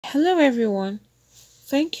Hello everyone.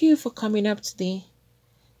 Thank you for coming up today.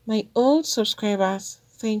 My old subscribers,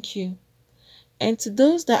 thank you. And to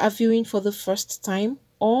those that are viewing for the first time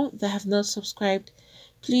or that have not subscribed,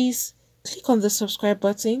 please click on the subscribe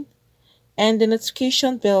button and the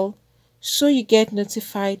notification bell so you get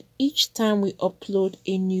notified each time we upload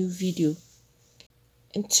a new video.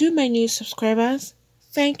 And to my new subscribers,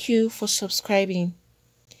 thank you for subscribing.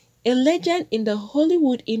 A legend in the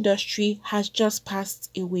Hollywood industry has just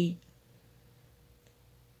passed away.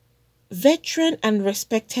 Veteran and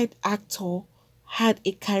respected actor had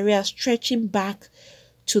a career stretching back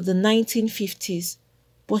to the 1950s,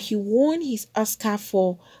 but he won his Oscar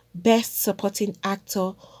for Best Supporting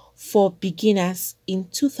Actor for Beginners in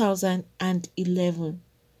 2011.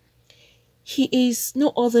 He is no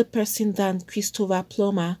other person than Christopher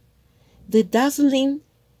Plummer, the dazzling,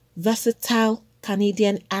 versatile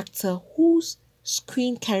Canadian actor whose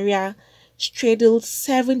screen career straddled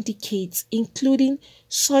 7 decades, including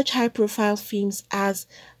such high-profile films as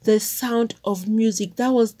The Sound of Music.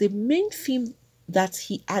 That was the main film that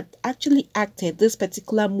he had actually acted, this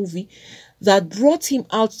particular movie, that brought him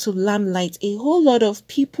out to limelight. A whole lot of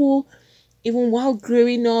people, even while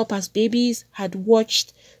growing up as babies, had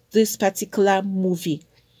watched this particular movie.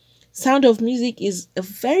 Sound of Music is a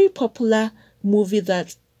very popular movie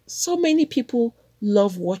that so many people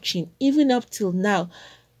love watching, even up till now.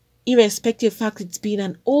 Irrespective of the fact it's been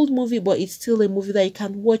an old movie, but it's still a movie that you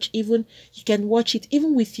can watch, even you can watch it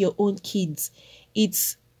even with your own kids.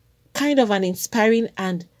 It's kind of an inspiring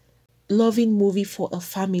and loving movie for a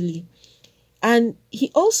family. And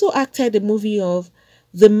he also acted the movie of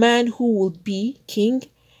The Man Who Would Be King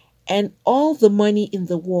and All the Money in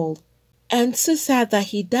the World. And so sad that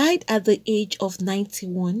he died at the age of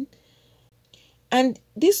 91. And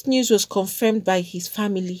this news was confirmed by his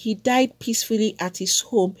family. He died peacefully at his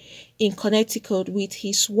home in Connecticut with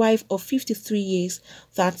his wife of 53 years,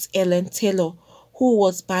 that's Elaine Taylor, who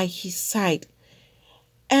was by his side.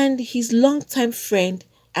 And his longtime friend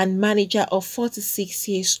and manager of 46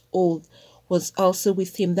 years old was also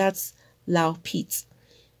with him, that's Lau Pitt.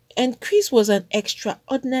 And Chris was an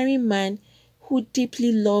extraordinary man who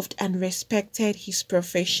deeply loved and respected his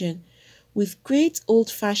profession with great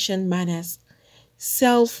old-fashioned manners,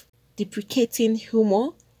 self-deprecating humor,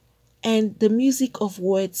 and the music of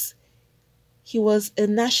words. He was a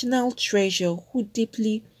national treasure who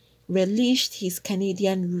deeply relished his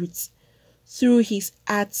Canadian roots through his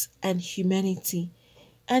art and humanity.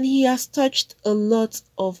 And he has touched a lot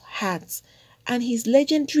of hearts, and his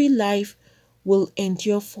legendary life will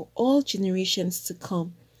endure for all generations to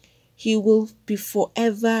come. He will be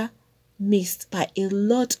forever missed by a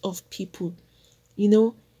lot of people.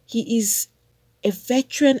 He is a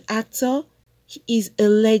veteran actor. He is a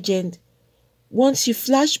legend. Once you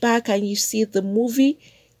flash back and you see the movie,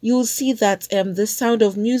 you'll see that The Sound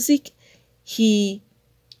of Music, he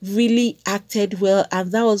really acted well,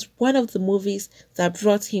 and that was one of the movies that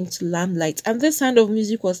brought him to limelight. And The Sound of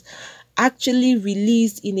Music was actually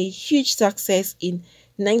released in a huge success in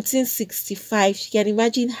 1965. You can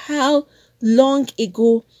imagine how long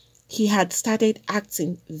ago he had started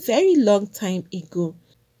acting, very long time ago.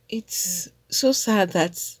 It's so sad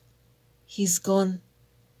that he's gone.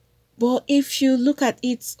 But if you look at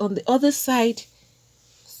it on the other side,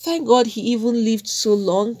 thank God he even lived so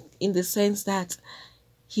long, in the sense that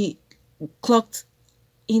he clocked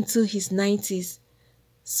into his 90s.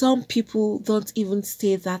 Some people don't even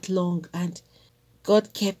stay that long, and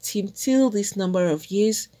God kept him till this number of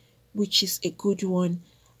years, which is a good one.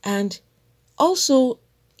 And also,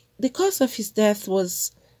 the cause of his death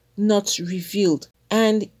was not revealed,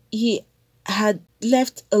 and he had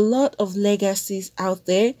left a lot of legacies out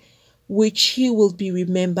there which he will be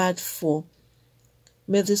remembered for.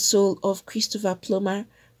 May the soul of Christopher Plummer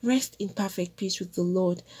rest in perfect peace with the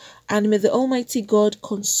Lord, and may the Almighty God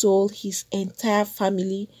console his entire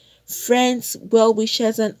family, friends,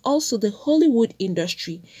 well-wishers, and also the Hollywood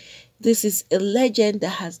industry. This is a legend that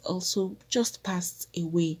has also just passed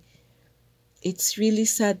away. It's really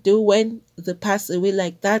sad though when they pass away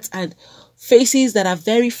like that, and faces that are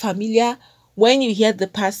very familiar, when you hear they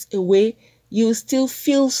pass away, you still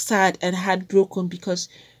feel sad and heartbroken because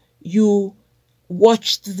you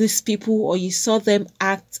watched these people or you saw them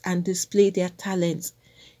act and display their talents.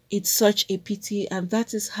 It's such a pity, and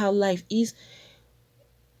that is how life is.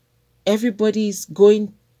 Everybody is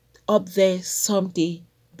going up there someday,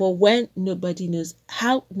 but when, nobody knows.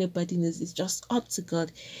 How? Nobody knows. It's just up to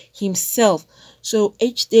God himself. So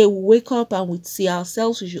each day we wake up and we see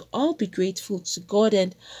ourselves, we should all be grateful to God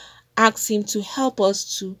and ask him to help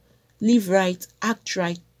us to live right, act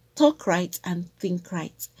right, talk right, and think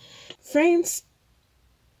right. Friends,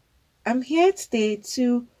 I'm here today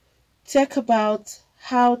to talk about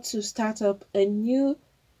how to start up a new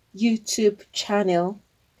YouTube channel.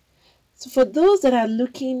 So, for those that are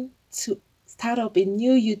looking to start up a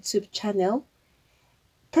new YouTube channel,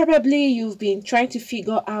 probably you've been trying to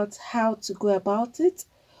figure out how to go about it,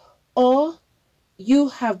 or you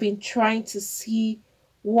have been trying to see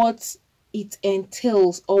what it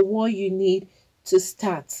entails or what you need to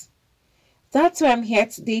start. That's why I'm here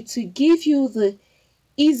today to give you the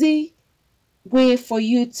easy way for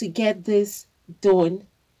you to get this done.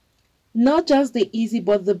 Not just the easy,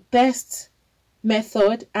 but the best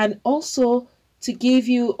method, and also to give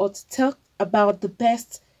you or to talk about the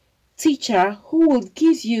best teacher who will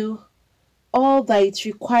give you all that is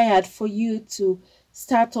required for you to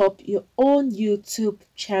start up your own YouTube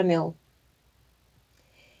channel.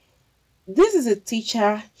 This is a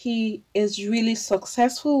teacher. He is really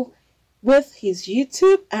successful with his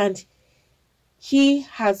YouTube, and he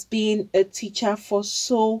has been a teacher for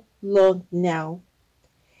so long now.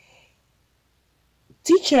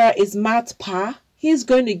 Teacher is Matt Pa. He's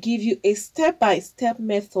going to give you a step-by-step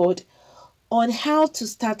method on how to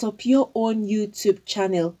start up your own YouTube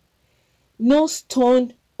channel. No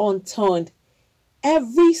stone unturned.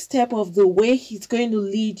 Every step of the way, he's going to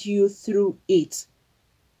lead you through it.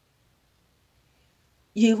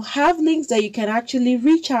 You have links that you can actually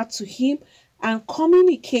reach out to him and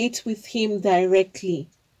communicate with him directly.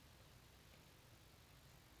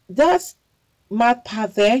 That's Matt Pa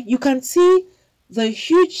there. You can see the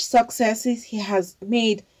huge successes he has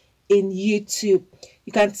made in YouTube.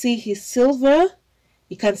 You can see his silver,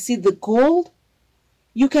 you can see the gold,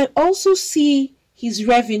 you can also see his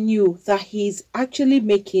revenue that he's actually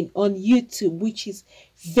making on YouTube, which is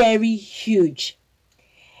very huge.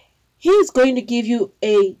 He is going to give you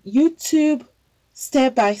a YouTube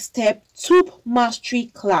step-by-step tube mastery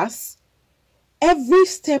class every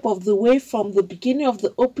step of the way, from the beginning of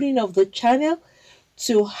the opening of the channel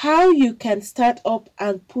to how you can start up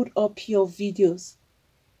and put up your videos.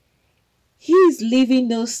 He is leaving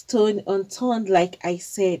no stone unturned, like I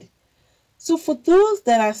said. So for those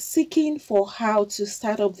that are seeking for how to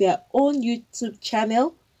start up their own YouTube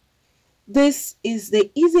channel, this is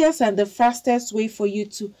the easiest and the fastest way for you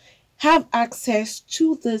to have access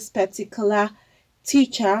to this particular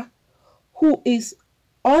teacher who is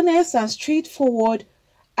honest and straightforward,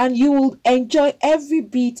 and you will enjoy every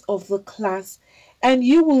bit of the class, and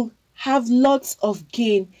you will have lots of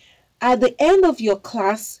gain. At the end of your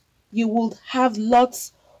class, you will have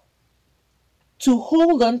lots to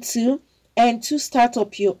hold on to and to start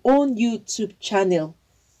up your own YouTube channel.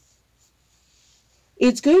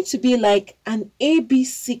 It's going to be like an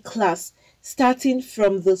ABC class, starting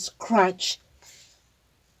from the scratch.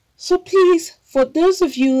 So please, for those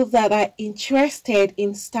of you that are interested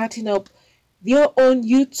in starting up your own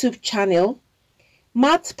YouTube channel,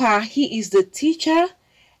 Matt Pa, he is the teacher,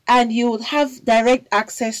 and you will have direct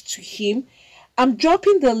access to him. I'm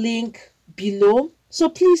dropping the link below, so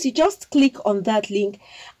please, you just click on that link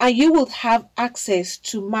and you will have access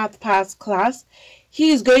to Matt Pa's class.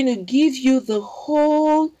 He is going to give you the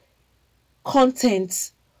whole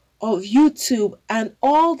content of YouTube and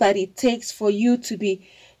all that it takes for you to be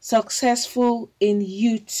successful in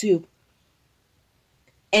YouTube,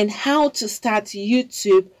 and how to start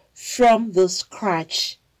YouTube from the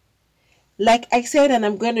scratch. Like I said, and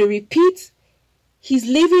I'm going to repeat, he's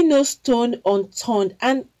leaving no stone unturned.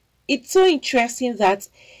 And it's so interesting that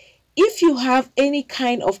if you have any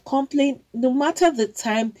kind of complaint, no matter the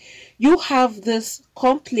time you have this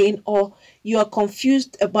complaint or you are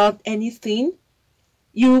confused about anything,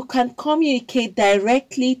 you can communicate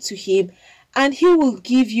directly to him and he will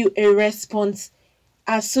give you a response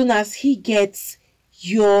as soon as he gets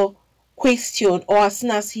your question, or as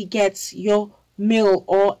soon as he gets your mail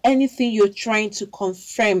or anything you're trying to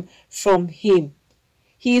confirm from him.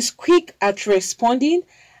 He is quick at responding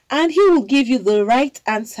and he will give you the right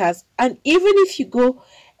answers. And even if you go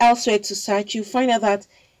elsewhere to search, you find out that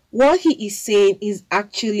what he is saying is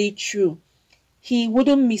actually true. He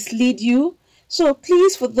wouldn't mislead you. So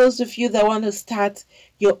please, for those of you that want to start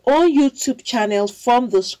your own YouTube channel from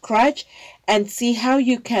the scratch and see how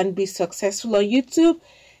you can be successful on YouTube,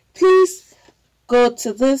 please go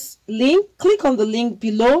to this link, click on the link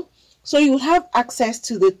below, so you'll have access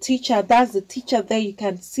to the teacher. That's the teacher there. You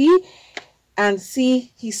can see and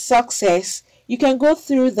see his success. You can go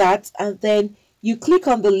through that and then you click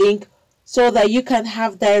on the link so that you can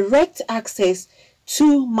have direct access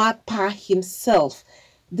to Matt Pa himself.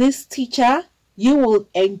 This teacher, you will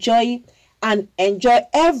enjoy and enjoy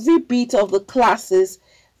every bit of the classes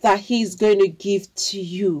that he's going to give to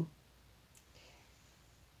you.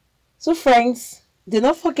 So friends, Do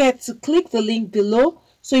not forget to click the link below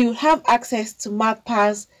so you have access to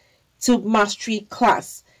MathPass to Mastery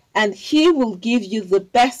class, and he will give you the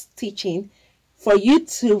best teaching for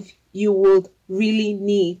YouTube you will really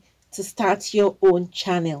need to start your own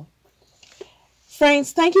channel.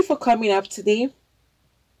 Friends, thank you for coming up today.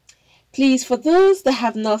 Please, for those that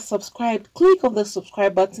have not subscribed, click on the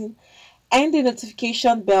subscribe button and the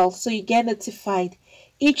notification bell so you get notified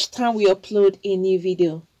each time we upload a new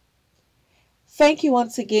video. Thank you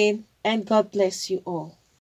once again, and God bless you all.